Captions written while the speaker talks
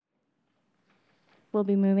we'll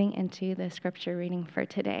be moving into the scripture reading for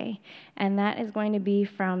today. And that is going to be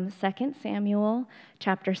from 2 Samuel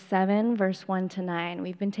chapter 7, verse 1 to 9.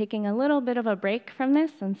 We've been taking a little bit of a break from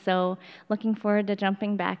this, and so looking forward to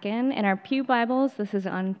jumping back in. In our Pew Bibles, this is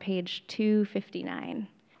on page 259.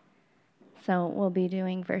 So we'll be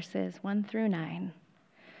doing verses 1 through 9.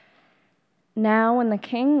 Now, when the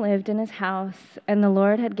king lived in his house, and the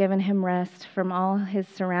Lord had given him rest from all his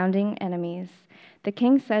surrounding enemies, the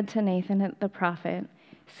king said to Nathan the prophet,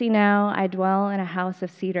 "See now, I dwell in a house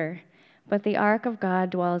of cedar, but the ark of God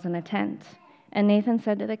dwells in a tent." And Nathan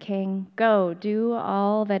said to the king, "Go, do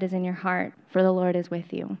all that is in your heart, for the Lord is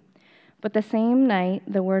with you." But the same night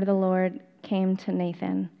the word of the Lord came to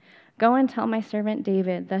Nathan, "Go and tell my servant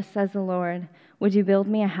David, thus says the Lord, would you build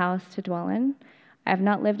me a house to dwell in? I have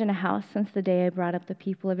not lived in a house since the day I brought up the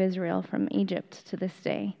people of Israel from Egypt to this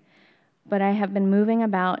day. But I have been moving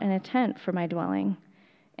about in a tent for my dwelling.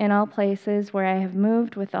 In all places where I have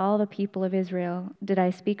moved with all the people of Israel, did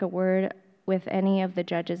I speak a word with any of the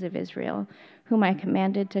judges of Israel, whom I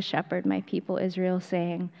commanded to shepherd my people Israel,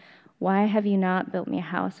 saying, why have you not built me a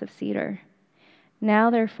house of cedar?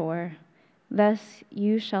 Now therefore, thus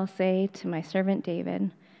you shall say to my servant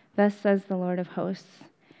David, thus says the Lord of hosts,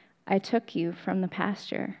 I took you from the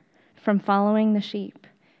pasture, from following the sheep,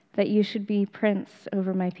 that you should be prince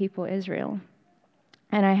over my people Israel.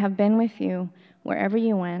 And I have been with you wherever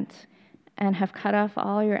you went, and have cut off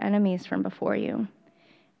all your enemies from before you.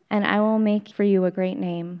 And I will make for you a great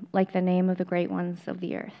name, like the name of the great ones of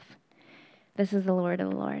the earth. This is the word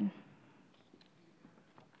of the Lord.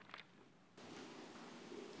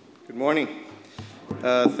 Good morning.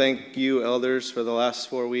 Thank you, elders, for the last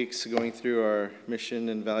 4 weeks going through our mission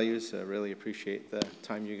and values. I really appreciate the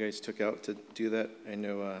time you guys took out to do that. I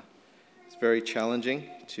know it's very challenging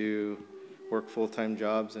to work full-time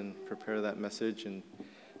jobs and prepare that message and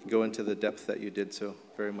go into the depth that you did, so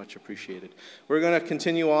very much appreciated. We're going to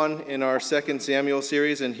continue on in our 2 Samuel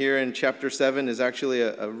series, and here in chapter 7 is actually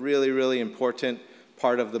a really, really important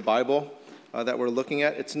part of the Bible that we're looking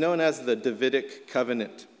at. It's known as the Davidic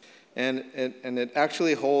Covenant. And it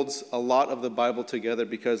actually holds a lot of the Bible together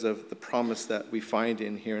because of the promise that we find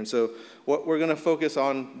in here. And so what we're going to focus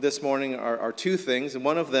on this morning are two things. And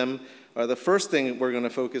one of them, the first thing we're going to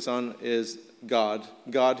focus on is God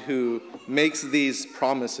who makes these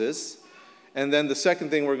promises. And then the second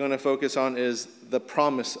thing we're going to focus on is the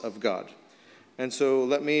promise of God. And so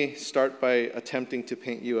let me start by attempting to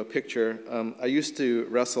paint you a picture. I used to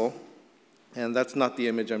wrestle, and that's not the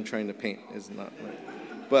image I'm trying to paint. Is not right.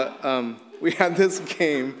 But we had this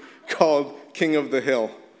game called King of the Hill.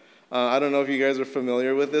 I don't know if you guys are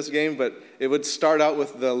familiar with this game, but it would start out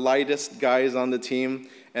with the lightest guys on the team,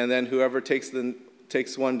 and then whoever takes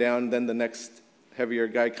one down, then the next heavier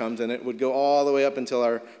guy comes, and it would go all the way up until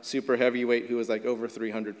our super heavyweight, who was like over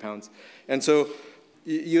 300 pounds. And so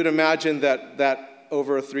you'd imagine that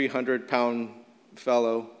over 300-pound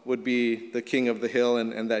fellow would be the king of the hill,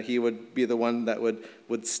 and that he would be the one that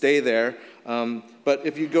would stay there. But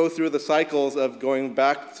if you go through the cycles of going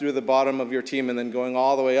back through the bottom of your team and then going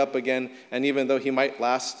all the way up again, and even though he might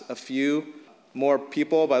last a few more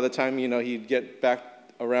people, by the time he'd get back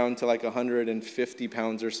around to like 150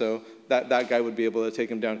 pounds or so, that guy would be able to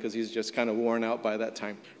take him down because he's just kind of worn out by that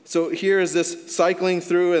time. So here is this cycling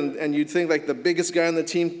through, and you'd think like the biggest guy on the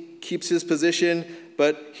team keeps his position,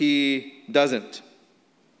 but he doesn't.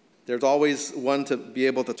 There's always one to be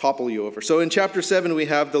able to topple you over. So in chapter 7, we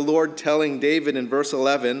have the Lord telling David in verse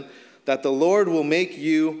 11 that the Lord will make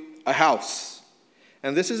you a house.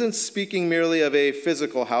 And this isn't speaking merely of a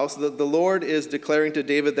physical house. The Lord is declaring to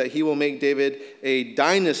David that he will make David a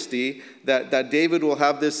dynasty, that David will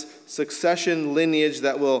have this succession lineage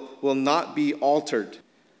that will not be altered.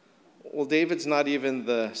 Well, David's not even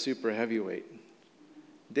the super heavyweight.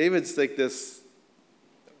 David's like this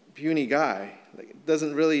puny guy.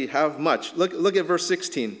 Doesn't really have much. Look at verse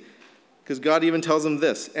 16, because God even tells him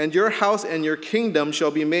this, and your house and your kingdom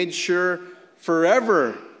shall be made sure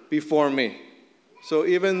forever before me. So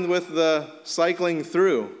even with the cycling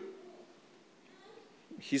through,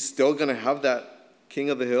 he's still going to have that king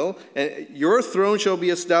of the hill, and your throne shall be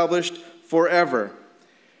established forever.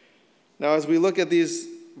 Now, as we look at these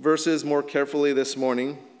verses more carefully this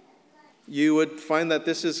morning, you would find that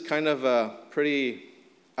this is kind of a pretty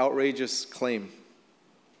outrageous claim.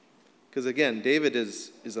 Because again, David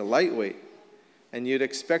is a lightweight, and you'd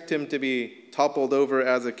expect him to be toppled over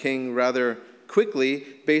as a king rather quickly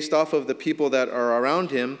based off of the people that are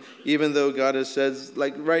around him, even though God has said,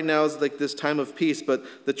 like right now is like this time of peace, but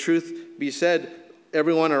the truth be said,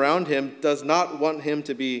 everyone around him does not want him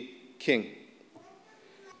to be king.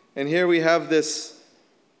 And here we have this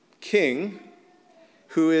king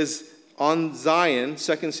who is on Zion,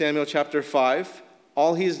 2 Samuel chapter 5.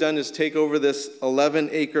 All he's done is take over this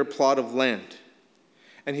 11-acre plot of land.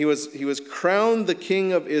 And he was crowned the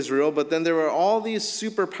king of Israel, but then there were all these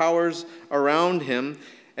superpowers around him,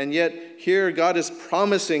 and yet here God is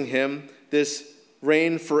promising him this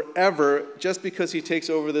reign forever just because he takes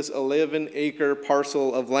over this 11-acre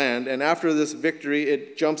parcel of land. And after this victory,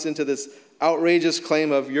 it jumps into this outrageous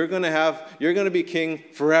claim of you're going to be king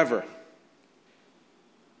forever.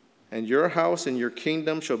 And your house and your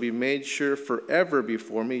kingdom shall be made sure forever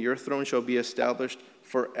before me. Your throne shall be established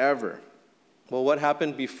forever. Well, what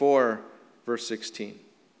happened before verse 16?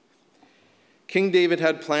 King David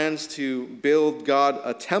had plans to build God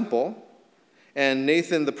a temple, and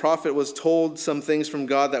Nathan the prophet was told some things from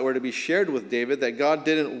God that were to be shared with David, that God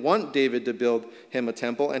didn't want David to build him a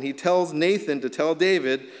temple, and he tells Nathan to tell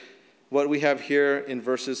David what we have here in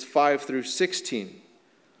verses 5 through 16.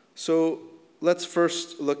 So let's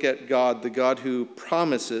first look at God, the God who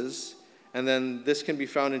promises, and then this can be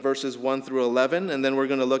found in verses 1 through 11, and then we're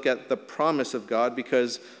going to look at the promise of God,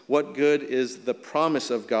 because what good is the promise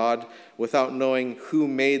of God without knowing who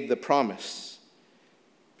made the promise?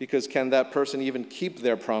 Because can that person even keep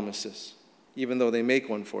their promises, even though they make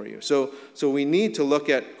one for you? So we need to look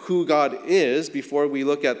at who God is before we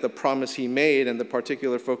look at the promise he made, and the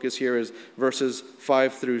particular focus here is verses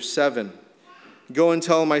 5 through 7. Go and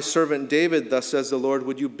tell my servant David, thus says the Lord,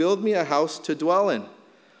 would you build me a house to dwell in?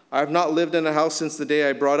 I have not lived in a house since the day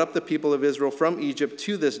I brought up the people of Israel from Egypt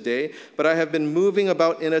to this day, but I have been moving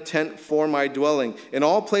about in a tent for my dwelling. In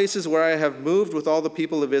all places where I have moved with all the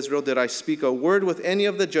people of Israel, did I speak a word with any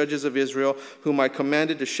of the judges of Israel, whom I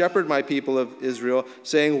commanded to shepherd my people of Israel,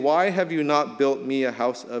 saying, why have you not built me a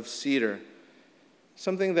house of cedar?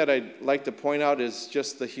 Something that I'd like to point out is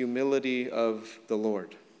just the humility of the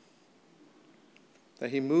Lord. That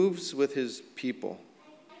he moves with his people.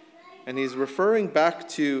 And he's referring back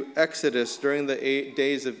to Exodus during the 8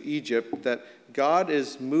 days of Egypt, that God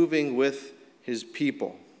is moving with his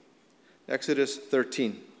people. Exodus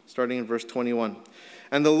 13, starting in verse 21.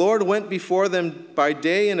 And the Lord went before them by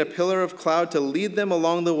day in a pillar of cloud to lead them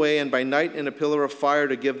along the way, and by night in a pillar of fire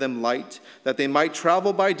to give them light, that they might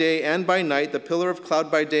travel by day and by night. The pillar of cloud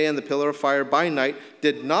by day and the pillar of fire by night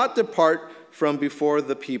did not depart from before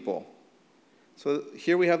the people. So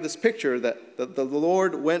here we have this picture that the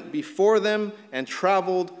Lord went before them and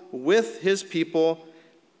traveled with his people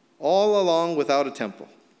all along without a temple.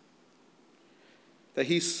 That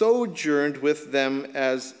he sojourned with them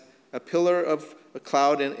as a pillar of a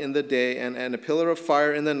cloud in the day and a pillar of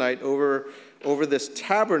fire in the night over this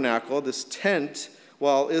tabernacle, this tent,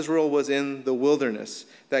 while Israel was in the wilderness.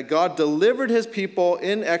 That God delivered his people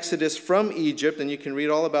in Exodus from Egypt, and you can read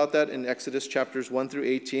all about that in Exodus chapters 1 through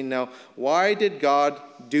 18. Now, why did God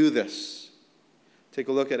do this? Take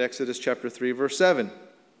a look at Exodus chapter 3, verse 7.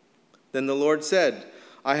 Then the Lord said,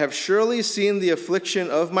 I have surely seen the affliction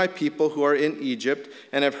of my people who are in Egypt,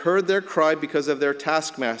 and have heard their cry because of their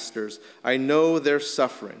taskmasters. I know their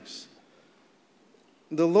sufferings.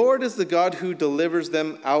 The Lord is the God who delivers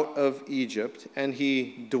them out of Egypt, and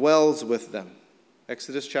he dwells with them.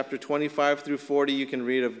 Exodus chapter 25 through 40, you can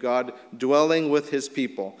read of God dwelling with his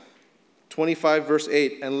people. 25 verse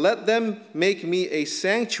 8, and let them make me a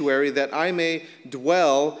sanctuary that I may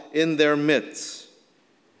dwell in their midst.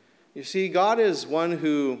 You see, God is one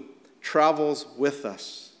who travels with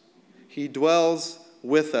us. He dwells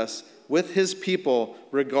with us, with his people,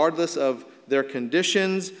 regardless of their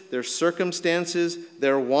conditions, their circumstances,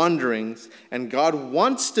 their wanderings. And God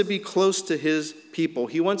wants to be close to his people.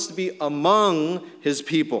 He wants to be among his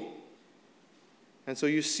people. And so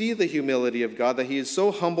you see the humility of God, that he is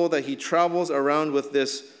so humble that he travels around with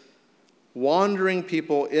this wandering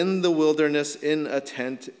people in the wilderness in a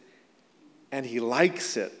tent, and he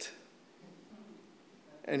likes it.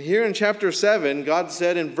 And here in chapter 7, God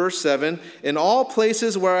said in verse 7, in all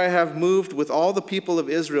places where I have moved with all the people of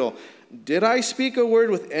Israel, did I speak a word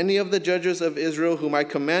with any of the judges of Israel, whom I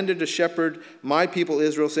commanded to shepherd my people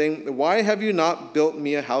Israel, saying, why have you not built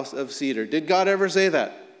me a house of cedar? Did God ever say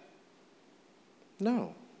that?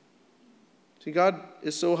 No. See, God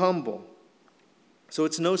is so humble. So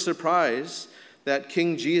it's no surprise that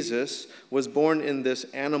King Jesus was born in this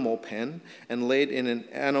animal pen and laid in an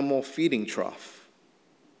animal feeding trough.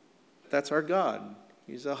 That's our God.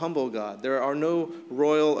 He's a humble God. There are no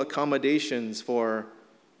royal accommodations for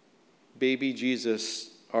baby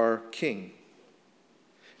Jesus, our King.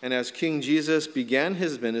 And as King Jesus began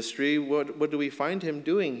his ministry, what do we find him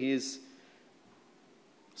doing? He's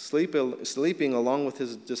sleeping along with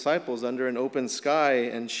his disciples under an open sky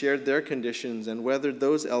and shared their conditions and weathered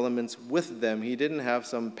those elements with them. He didn't have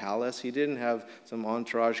some palace. He didn't have some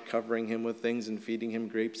entourage covering him with things and feeding him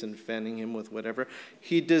grapes and fanning him with whatever.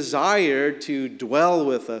 He desired to dwell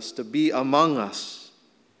with us, to be among us.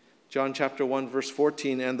 John chapter 1, verse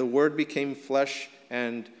 14, and the Word became flesh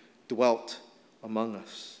and dwelt among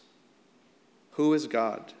us. Who is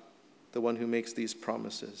God? The one who makes these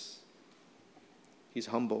promises. He's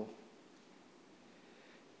humble.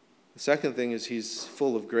 The second thing is he's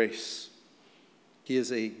full of grace. He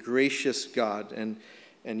is a gracious God, and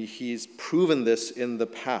he's proven this in the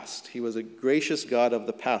past. He was a gracious God of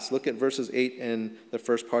the past. Look at verses 8 and the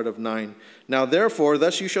first part of 9. Now therefore,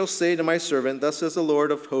 thus you shall say to my servant, thus says the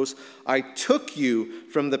Lord of hosts, I took you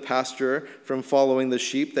from the pasture, from following the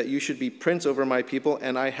sheep, that you should be prince over my people,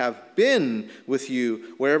 and I have been with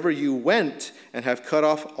you wherever you went, and have cut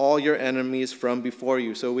off all your enemies from before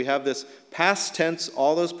you. So we have this past tense,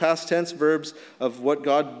 all those past tense verbs of what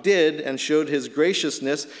God did and showed his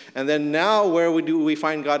graciousness. And then now where do we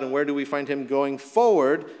find God, and where do we find him going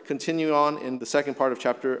forward? Continue on in the second part of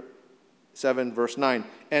chapter 7, verse 9.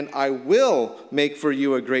 And I will make for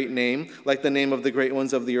you a great name, like the name of the great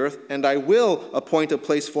ones of the earth. And I will appoint a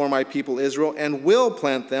place for my people Israel, and will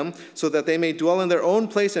plant them, so that they may dwell in their own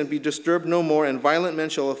place and be disturbed no more, and violent men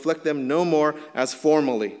shall afflict them no more as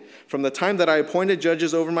formerly. From the time that I appointed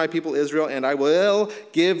judges over my people Israel, and I will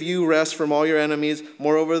give you rest from all your enemies.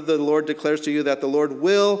 Moreover, the Lord declares to you that the Lord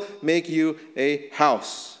will make you a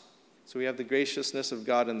house. So we have the graciousness of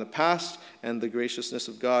God in the past and the graciousness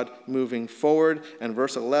of God moving forward. And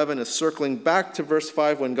verse 11 is circling back to verse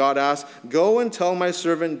 5 when God asks, go and tell my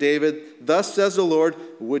servant David, thus says the Lord,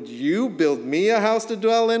 would you build me a house to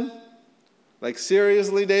dwell in? Like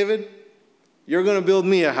seriously, David? You're going to build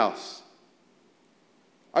me a house.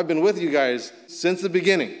 I've been with you guys since the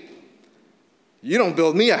beginning. You don't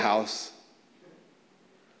build me a house.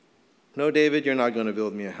 No, David, you're not going to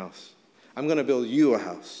build me a house. I'm going to build you a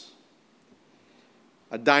house.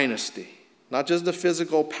 A dynasty. Not just a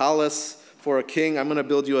physical palace for a king. I'm going to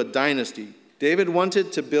build you a dynasty. David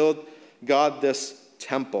wanted to build God this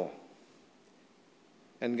temple.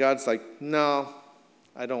 And God's like, no,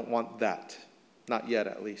 I don't want that. Not yet,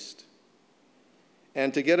 at least.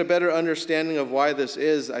 And to get a better understanding of why this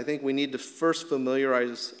is, I think we need to first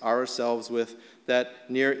familiarize ourselves with that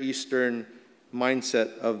Near Eastern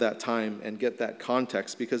mindset of that time and get that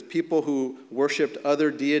context, because people who worshipped other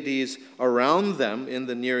deities around them in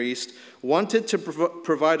the Near East wanted to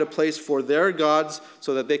provide a place for their gods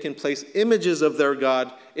so that they can place images of their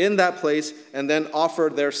God in that place and then offer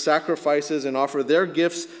their sacrifices and offer their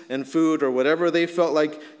gifts and food or whatever they felt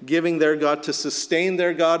like giving their God to sustain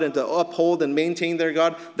their God and to uphold and maintain their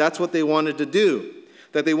God. That's what they wanted to do.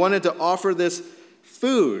 That they wanted to offer this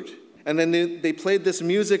food. And then they played this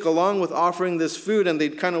music along with offering this food, and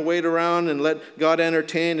they'd kind of wait around and let God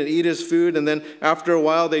entertain and eat his food. And then after a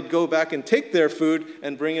while, they'd go back and take their food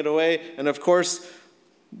and bring it away. And of course,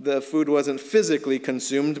 the food wasn't physically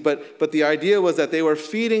consumed, but the idea was that they were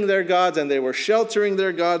feeding their gods and they were sheltering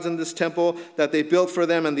their gods in this temple that they built for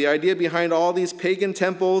them. And the idea behind all these pagan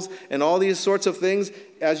temples and all these sorts of things,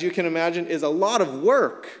 as you can imagine, is a lot of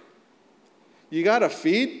work. You got to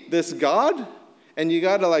feed this God, and you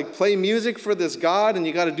got to play music for this God, and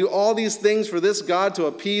you got to do all these things for this God to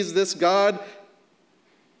appease this God.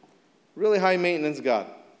 Really high maintenance God.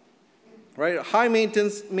 Right? High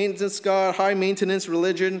maintenance God, high maintenance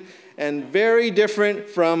religion, and very different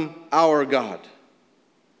from our God.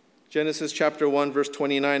 Genesis chapter 1, verse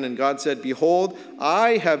 29, and God said, behold,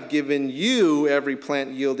 I have given you every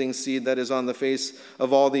plant yielding seed that is on the face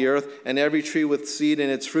of all the earth, and every tree with seed in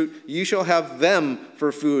its fruit. You shall have them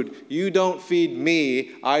for food. You don't feed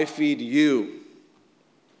me, I feed you.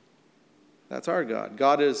 That's our God.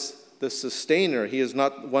 God is the sustainer. He is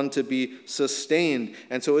not one to be sustained.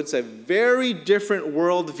 And so it's a very different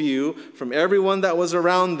worldview from everyone that was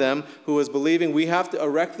around them who was believing we have to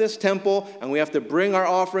erect this temple and we have to bring our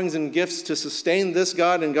offerings and gifts to sustain this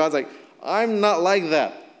God. And God's like, I'm not like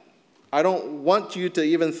that. I don't want you to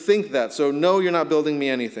even think that. So no, you're not building me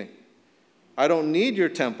anything. I don't need your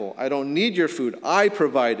temple. I don't need your food. I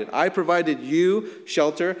provided. I provided you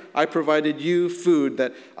shelter. I provided you food.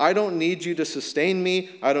 That I don't need you to sustain me.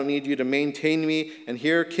 I don't need you to maintain me. And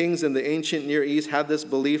here, kings in the ancient Near East had this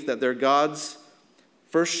belief that their gods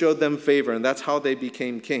first showed them favor, and that's how they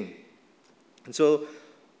became king. And so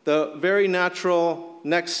the very natural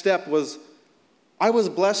next step was, I was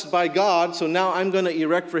blessed by God, so now I'm going to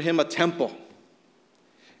erect for him a temple.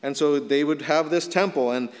 And so they would have this temple,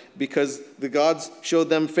 and because the gods showed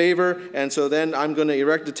them favor, and so then I'm going to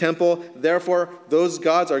erect a temple. Therefore, those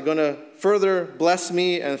gods are going to further bless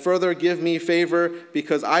me and further give me favor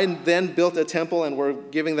because I then built a temple and we're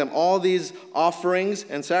giving them all these offerings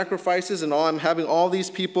and sacrifices, and I'm having all these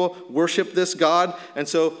people worship this God. And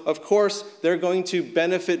so, of course, they're going to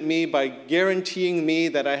benefit me by guaranteeing me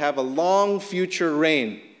that I have a long future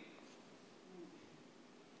reign.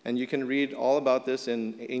 And you can read all about this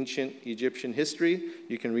in ancient Egyptian history.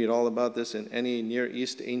 You can read all about this in any Near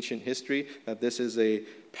East ancient history, that this is a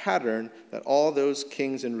pattern that all those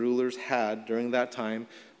kings and rulers had during that time.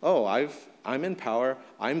 Oh, I'm in power,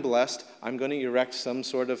 I'm blessed, I'm going to erect some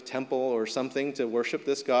sort of temple or something to worship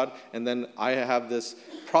this God, and then I have this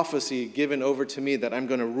prophecy given over to me that I'm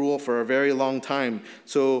going to rule for a very long time.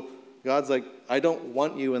 So God's like, I don't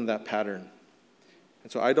want you in that pattern.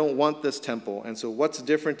 And so I don't want this temple. And so what's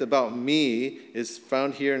different about me is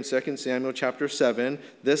found here in 2 Samuel chapter 7,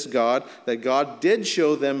 this God, that God did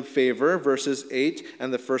show them favor, verses 8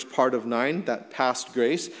 and the first part of 9, that past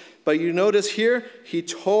grace. But you notice here, he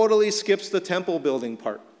totally skips the temple building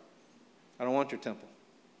part. I don't want your temple.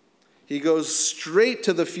 He goes straight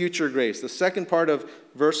to the future grace, the second part of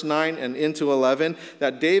verse 9 and into 11,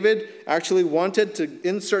 that David actually wanted to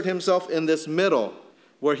insert himself in this middle,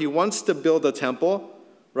 where he wants to build a temple,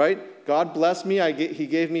 right? God blessed me. He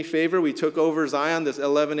gave me favor. We took over Zion, this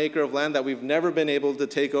 11-acre of land that we've never been able to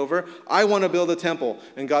take over. I want to build a temple.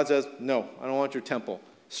 And God says, no, I don't want your temple.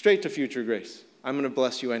 Straight to future grace. I'm going to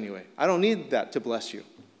bless you anyway. I don't need that to bless you.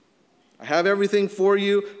 I have everything for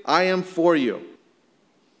you. I am for you.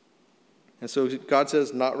 And so God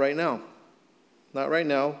says, not right now. Not right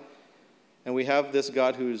now. And we have this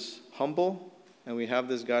God who's humble, and we have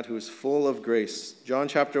this God who is full of grace. John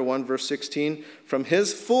chapter 1, verse 16, from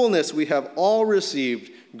his fullness we have all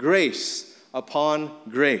received grace upon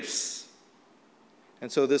grace.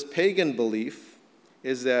 And so this pagan belief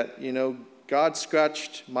is that, God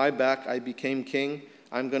scratched my back, I became king.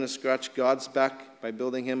 I'm going to scratch God's back by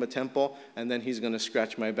building him a temple, and then he's going to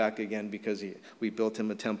scratch my back again because we built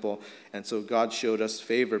him a temple. And so God showed us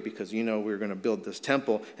favor because, we're going to build this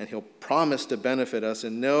temple, and he'll promise to benefit us.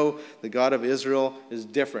 And no, the God of Israel is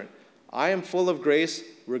different. I am full of grace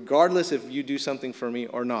regardless if you do something for me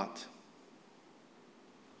or not.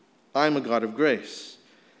 I'm a God of grace.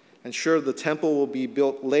 And sure, the temple will be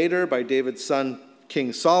built later by David's son,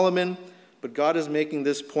 King Solomon. But God is making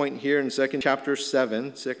this point here in 2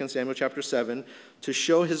 Samuel chapter 7, to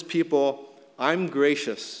show his people, I'm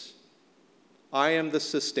gracious. I am the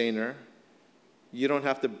sustainer. You don't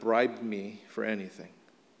have to bribe me for anything.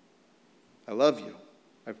 I love you.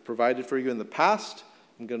 I've provided for you in the past.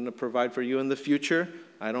 I'm going to provide for you in the future.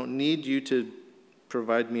 I don't need you to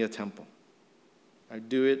provide me a temple. I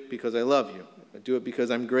do it because I love you. I do it because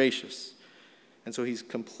I'm gracious. And so he's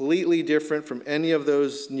completely different from any of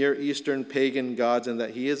those Near Eastern pagan gods, in that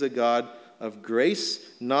he is a God of grace,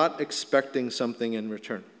 not expecting something in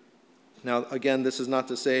return. Now, again, this is not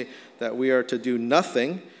to say that we are to do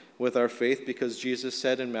nothing with our faith, because Jesus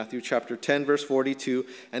said in Matthew chapter 10, verse 42,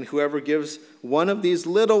 and whoever gives one of these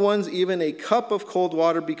little ones even a cup of cold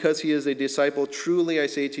water because he is a disciple, truly I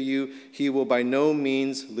say to you, he will by no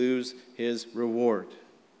means lose his reward.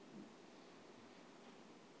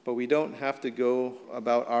 But we don't have to go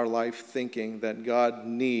about our life thinking that God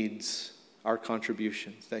needs our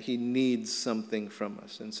contributions, that he needs something from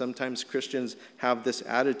us. And sometimes Christians have this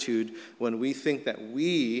attitude when we think that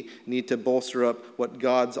we need to bolster up what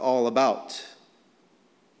God's all about.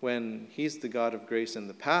 When he's the God of grace in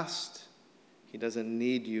the past, he doesn't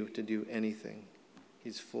need you to do anything.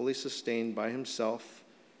 He's fully sustained by himself,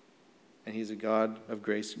 and he's a God of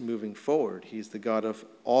grace moving forward. He's the God of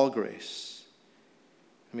all grace.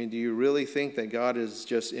 Do you really think that God is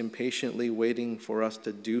just impatiently waiting for us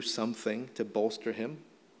to do something to bolster him?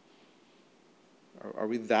 Are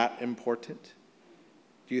we that important?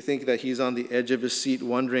 Do you think that he's on the edge of his seat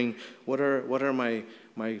wondering, what are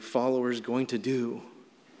my followers going to do?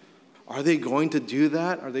 Are they going to do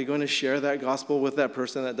that? Are they going to share that gospel with that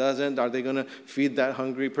person that doesn't? Are they going to feed that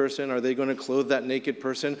hungry person? Are they going to clothe that naked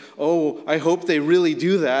person? Oh, I hope they really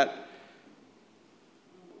do that.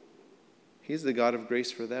 He's the God of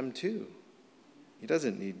grace for them too. He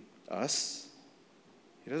doesn't need us.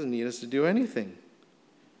 He doesn't need us to do anything.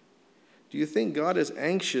 Do you think God is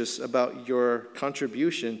anxious about your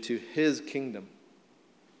contribution to his kingdom?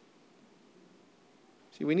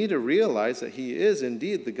 See, we need to realize that he is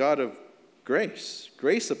indeed the God of grace,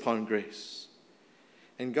 grace upon grace.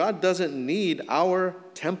 And God doesn't need our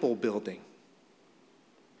temple building.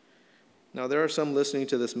 Now, there are some listening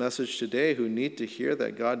to this message today who need to hear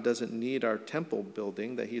that God doesn't need our temple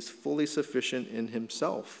building, that he's fully sufficient in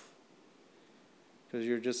himself. Because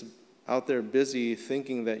you're just out there busy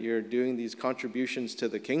thinking that you're doing these contributions to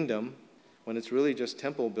the kingdom when it's really just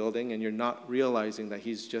temple building, and you're not realizing that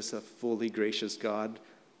he's just a fully gracious God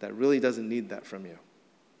that really doesn't need that from you.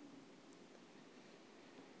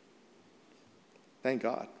 Thank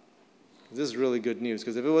God. This is really good news,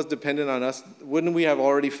 because if it was dependent on us, wouldn't we have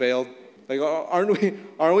already failed? Like, aren't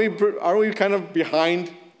we kind of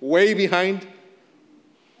behind, way behind?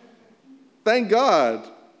 Thank God.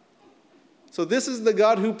 So this is the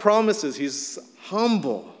God who promises. He's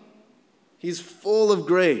humble. He's full of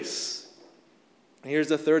grace. And here's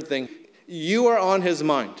the third thing. You are on his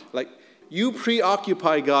mind. Like, you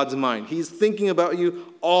preoccupy God's mind. He's thinking about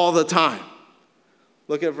you all the time.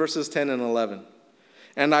 Look at verses 10 and 11.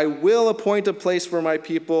 And I will appoint a place for my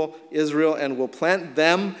people Israel, and will plant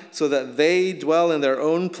them so that they dwell in their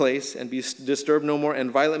own place and be disturbed no more,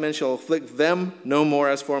 and violent men shall afflict them no more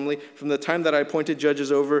as formerly, from the time that I appointed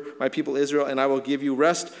judges over my people Israel, and I will give you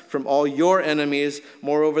rest from all your enemies.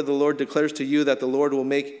 Moreover, the Lord declares to you that the Lord will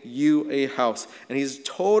make you a house. And he's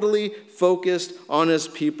totally focused on his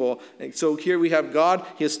people. And so here we have God.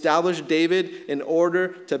 He established David in order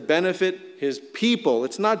to benefit his people.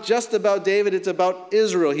 It's not just about David, it's about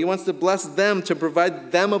Israel. He wants to bless them, to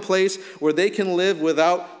provide them a place where they can live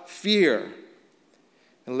without fear.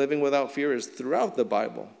 And living without fear is throughout the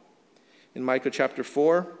Bible. In Micah chapter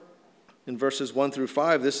 4, in verses 1 through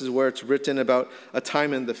 5, this is where it's written about a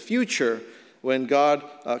time in the future when God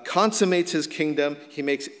consummates his kingdom. He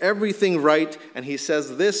makes everything right, and he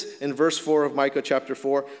says this in verse 4 of Micah chapter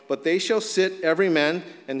 4, but they shall sit every man,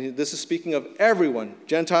 and this is speaking of everyone,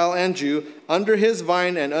 Gentile and Jew, under his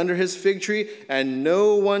vine and under his fig tree, and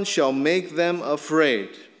no one shall make them afraid.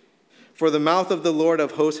 For the mouth of the Lord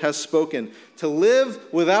of hosts has spoken, to live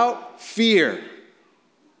without fear.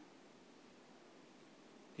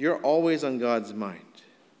 You're always on God's mind,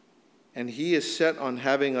 and he is set on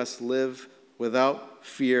having us live without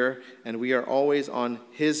fear, and we are always on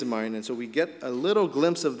his mind. And so we get a little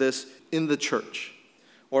glimpse of this in the church,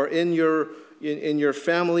 or in your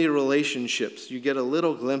family relationships. You get a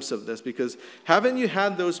little glimpse of this, because haven't you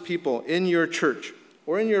had those people in your church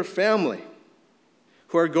or in your family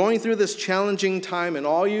who are going through this challenging time, and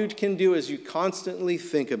all you can do is you constantly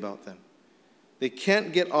think about them? They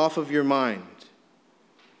can't get off of your mind.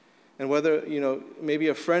 And whether, maybe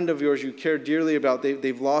a friend of yours you care dearly about,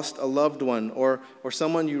 they've lost a loved one, or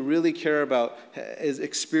someone you really care about is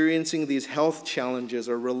experiencing these health challenges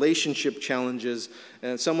or relationship challenges,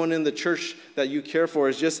 and someone in the church that you care for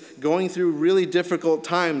is just going through really difficult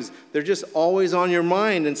times. They're just always on your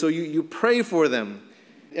mind, and so you pray for them.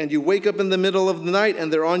 And you wake up in the middle of the night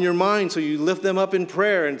and they're on your mind, so you lift them up in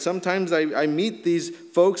prayer. And sometimes I meet these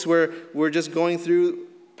folks where we're just going through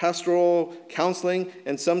pastoral counseling,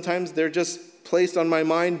 and sometimes they're just placed on my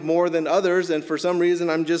mind more than others, and for some reason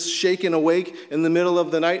I'm just shaken awake in the middle of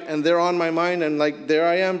the night and they're on my mind, and like there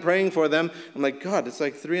I am praying for them. I'm like, God, it's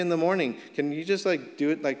like 3 a.m. Can you just do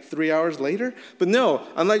it 3 hours later? But no,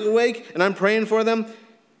 I'm awake and I'm praying for them.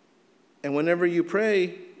 And whenever you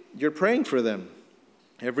pray, you're praying for them.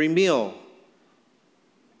 Every meal,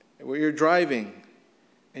 where you're driving,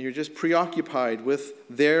 and you're just preoccupied with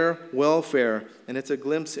their welfare. And it's a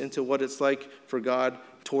glimpse into what it's like for God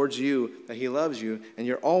towards you, that he loves you, and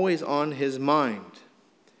you're always on his mind.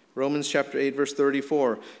 Romans chapter 8, verse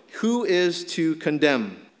 34. Who is to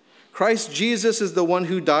condemn? Christ Jesus is the one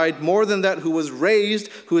who died, more than that, who was raised,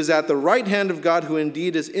 who is at the right hand of God, who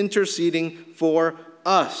indeed is interceding for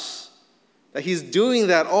us. That he's doing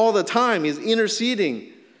that all the time. He's interceding.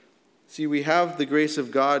 See, we have the grace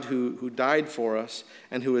of God who died for us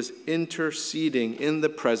and who is interceding in the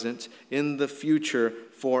present, in the future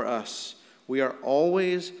for us. We are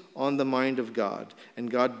always on the mind of God,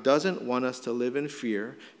 and God doesn't want us to live in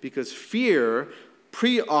fear, because fear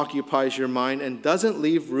preoccupies your mind and doesn't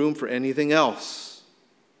leave room for anything else.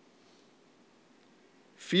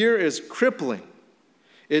 Fear is crippling.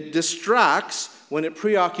 It distracts when it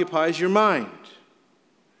preoccupies your mind.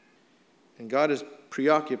 And God is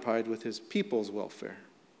preoccupied with his people's welfare,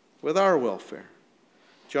 with our welfare.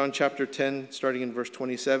 John chapter 10, starting in verse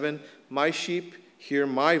 27, my sheep hear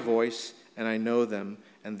my voice, and I know them,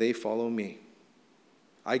 and they follow me.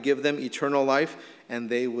 I give them eternal life, and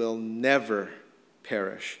they will never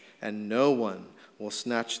perish, and no one will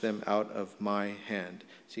snatch them out of my hand.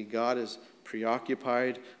 See, God is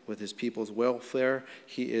preoccupied with his people's welfare.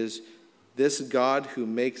 He is this God who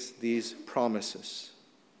makes these promises.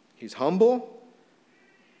 He's humble.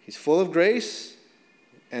 He's full of grace.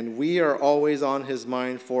 And we are always on his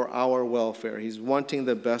mind for our welfare. He's wanting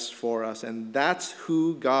the best for us. And that's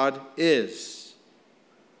who God is.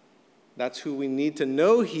 That's who we need to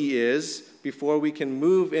know he is before we can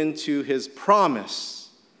move into his promise.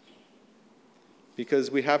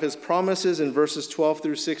 Because we have his promises in verses 12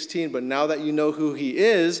 through 16. But now that you know who he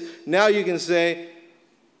is, now you can say,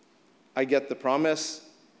 I get the promise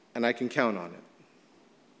and I can count on it.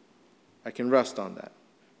 I can rest on that.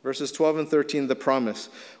 Verses 12 and 13, the promise.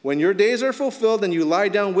 When your days are fulfilled and you lie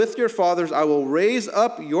down with your fathers, I will raise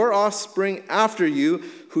up your offspring after you,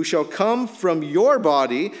 who shall come from your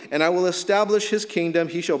body, and I will establish his kingdom.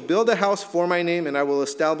 He shall build a house for my name, and I will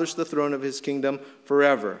establish the throne of his kingdom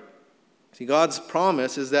forever. See, God's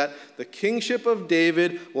promise is that the kingship of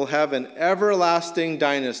David will have an everlasting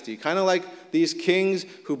dynasty. Kind of like these kings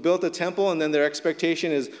who built a temple and then their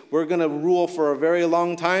expectation is, we're going to rule for a very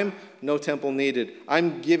long time. No temple needed.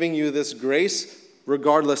 I'm giving you this grace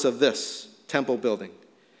regardless of this temple building.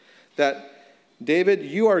 That, David,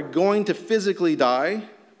 you are going to physically die,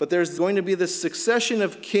 but there's going to be this succession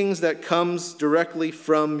of kings that comes directly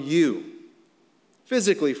from you.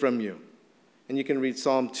 Physically from you. And you can read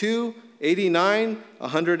Psalm 2, 89,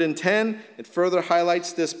 110. It further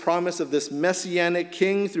highlights this promise of this messianic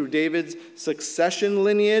king through David's succession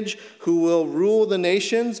lineage who will rule the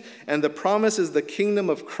nations. And the promise is the kingdom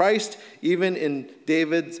of Christ even in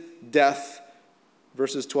David's death.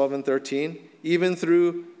 Verses 12 and 13. Even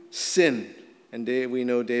through sin. And we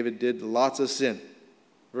know David did lots of sin.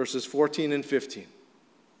 Verses 14 and 15.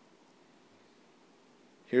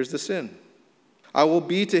 Here's the sin. I will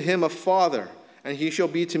be to him a father, and he shall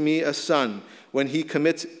be to me a son. When he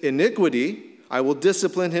commits iniquity, I will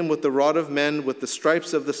discipline him with the rod of men, with the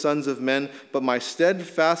stripes of the sons of men. But my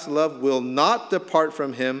steadfast love will not depart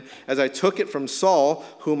from him, as I took it from Saul,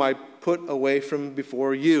 whom I put away from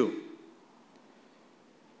before you.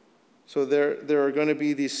 So there are going to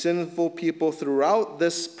be these sinful people throughout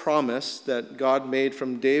this promise that God made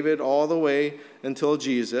from David all the way until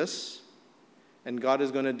Jesus. And God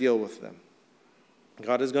is going to deal with them.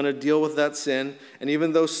 God is going to deal with that sin. And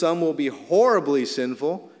even though some will be horribly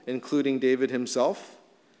sinful, including David himself,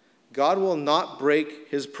 God will not break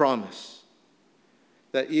his promise.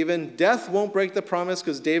 That even death won't break the promise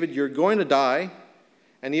because, David, you're going to die.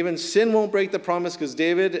 And even sin won't break the promise because,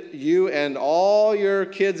 David, you and all your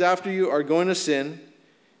kids after you are going to sin.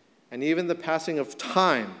 And even the passing of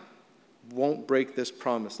time won't break this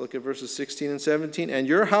promise. Look at verses 16 and 17. And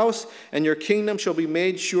your house and your kingdom shall be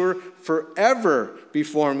made sure forever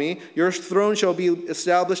before me. Your throne shall be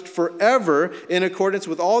established forever in accordance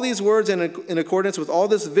with all these words and in accordance with all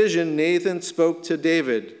this vision Nathan spoke to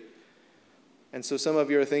David. And so some of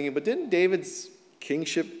you are thinking, but didn't David's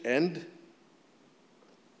kingship end?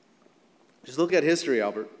 Just look at history,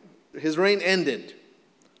 Albert. His reign ended,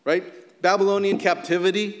 right? Babylonian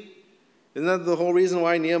captivity. Isn't that the whole reason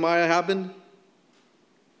why Nehemiah happened?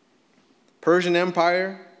 Persian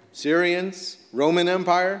Empire, Syrians, Roman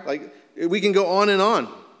Empire. Like, we can go on and on.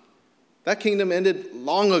 That kingdom ended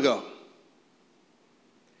long ago.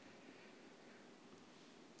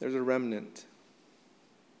 There's a remnant.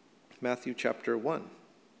 Matthew chapter 1.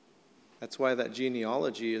 That's why that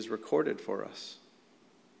genealogy is recorded for us.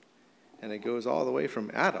 And it goes all the way from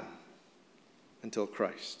Adam until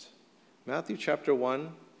Christ. Matthew chapter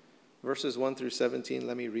 1. Verses 1 through 17,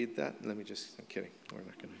 let me read that. I'm kidding. We're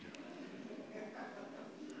not going to do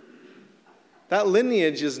it. That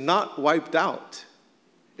lineage is not wiped out.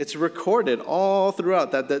 It's recorded all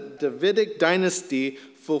throughout. That the Davidic dynasty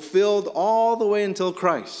fulfilled all the way until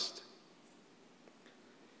Christ.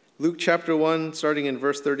 Luke chapter 1, starting in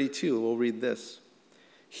verse 32, we'll read this.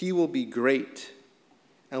 He will be great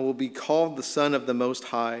and will be called the Son of the Most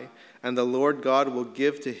High, and the Lord God will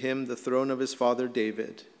give to him the throne of his father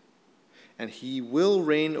David. And he will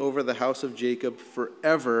reign over the house of Jacob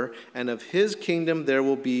forever, and of his kingdom there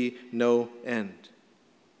will be no end.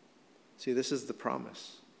 See, this is the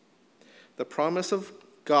promise. The promise of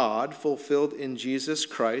God fulfilled in Jesus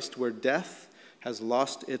Christ, where death has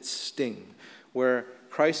lost its sting, where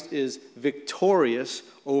Christ is victorious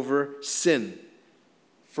over sin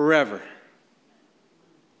forever.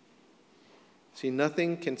 See,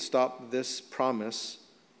 nothing can stop this promise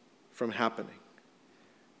from happening.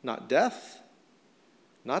 Not death,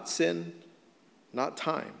 not sin, not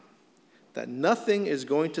time. That nothing is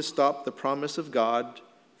going to stop the promise of God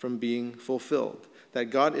from being fulfilled. That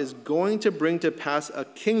God is going to bring to pass a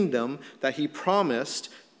kingdom that he promised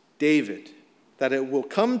David. That it will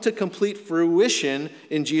come to complete fruition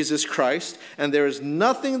in Jesus Christ. And there is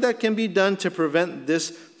nothing that can be done to prevent this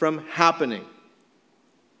from happening.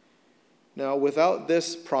 Now, without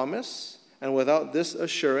this promise, And without this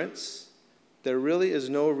assurance, there really is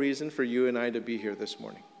no reason for you and I to be here this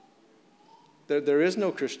morning. There is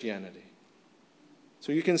no Christianity.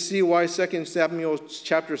 So you can see why 2 Samuel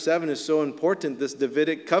chapter 7 is so important, this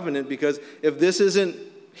Davidic covenant, because if this isn't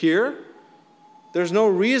here, there's no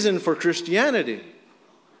reason for Christianity.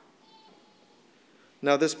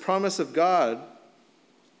 Now, this promise of God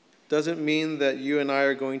doesn't mean that you and I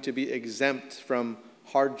are going to be exempt from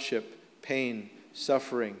hardship, pain,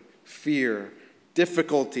 suffering, fear,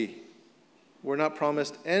 difficulty. We're not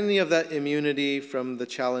promised any of that immunity from the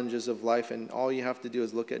challenges of life, and all you have to do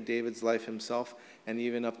is look at David's life himself and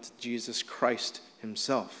even up to Jesus Christ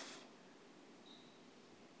himself.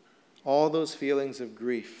 All those feelings of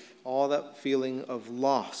grief, all that feeling of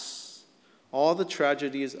loss, all the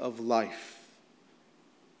tragedies of life,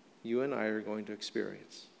 you and I are going to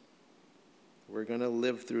experience. We're going to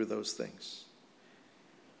live through those things.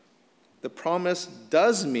 The promise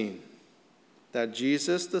does mean that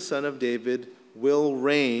Jesus, the Son of David, will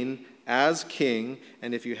reign as king,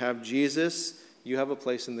 and if you have Jesus, you have a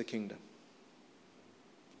place in the kingdom.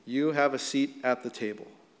 You have a seat at the table.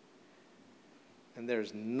 And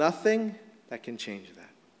there's nothing that can change that.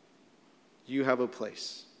 You have a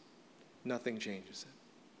place. Nothing changes it.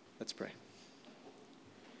 Let's pray.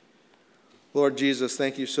 Lord Jesus,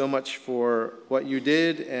 thank you so much for what you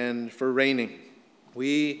did and for reigning.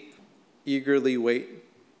 We eagerly wait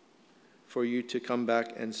for you to come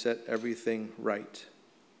back and set everything right.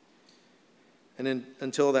 And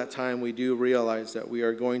until that time, we do realize that we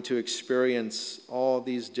are going to experience all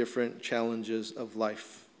these different challenges of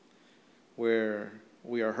life, where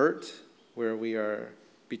we are hurt, where we are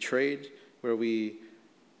betrayed, where we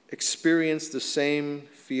experience the same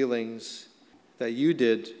feelings that you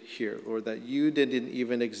did here, Lord, that you didn't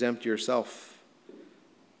even exempt yourself,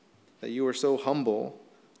 that you were so humble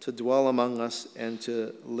to dwell among us and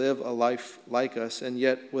to live a life like us, and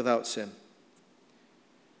yet without sin.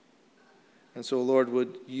 And so, Lord,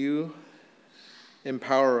 would you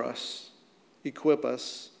empower us, equip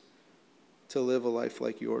us to live a life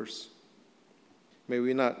like yours? May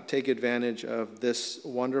we not take advantage of this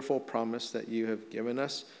wonderful promise that you have given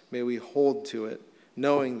us. May we hold to it,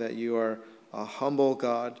 knowing that you are a humble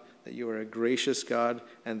God, that you are a gracious God,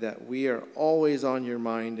 and that we are always on your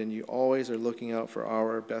mind and you always are looking out for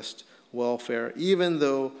our best welfare, even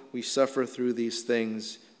though we suffer through these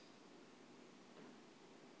things.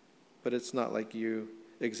 But it's not like you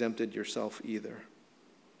exempted yourself either.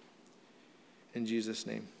 In Jesus'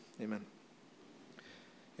 name, amen.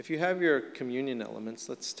 If you have your communion elements,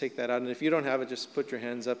 let's take that out. And if you don't have it, just put your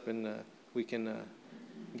hands up and we can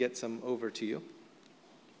get some over to you.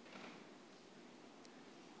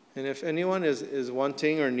 And if anyone is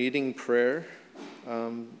wanting or needing prayer,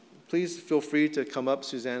 please feel free to come up.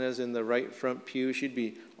 Susanna's in the right front pew. She'd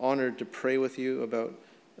be honored to pray with you about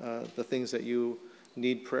the things that you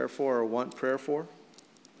need prayer for or want prayer for.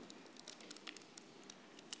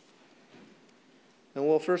 And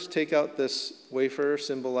we'll first take out this wafer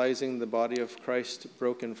symbolizing the body of Christ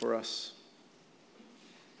broken for us.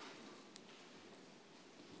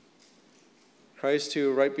 Christ,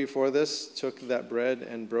 who right before this took that bread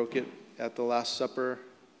and broke it at the Last Supper,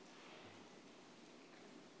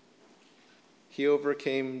 he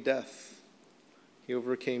overcame death. He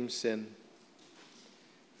overcame sin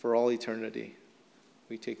for all eternity.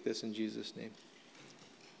 We take this in Jesus' name.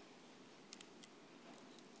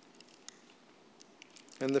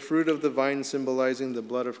 And the fruit of the vine symbolizing the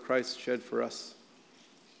blood of Christ shed for us.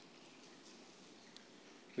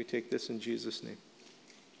 We take this in Jesus' name.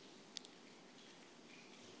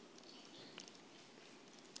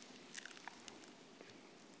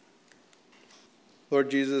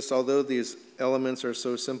 Lord Jesus, although these elements are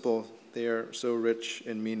so simple, they are so rich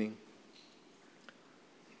in meaning.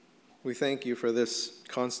 We thank you for this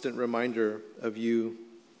constant reminder of you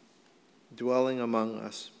dwelling among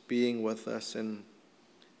us, being with us, and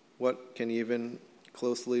what can even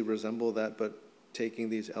closely resemble that but taking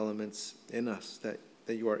these elements in us, that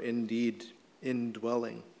you are indeed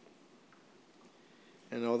indwelling.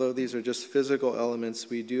 And although these are just physical elements,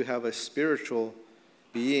 we do have a spiritual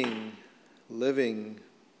being living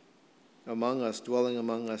among us, dwelling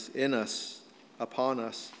among us, in us, upon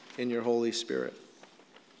us, in your Holy Spirit.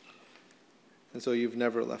 And so you've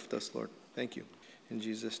never left us, Lord. Thank you. In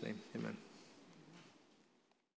Jesus' name, amen.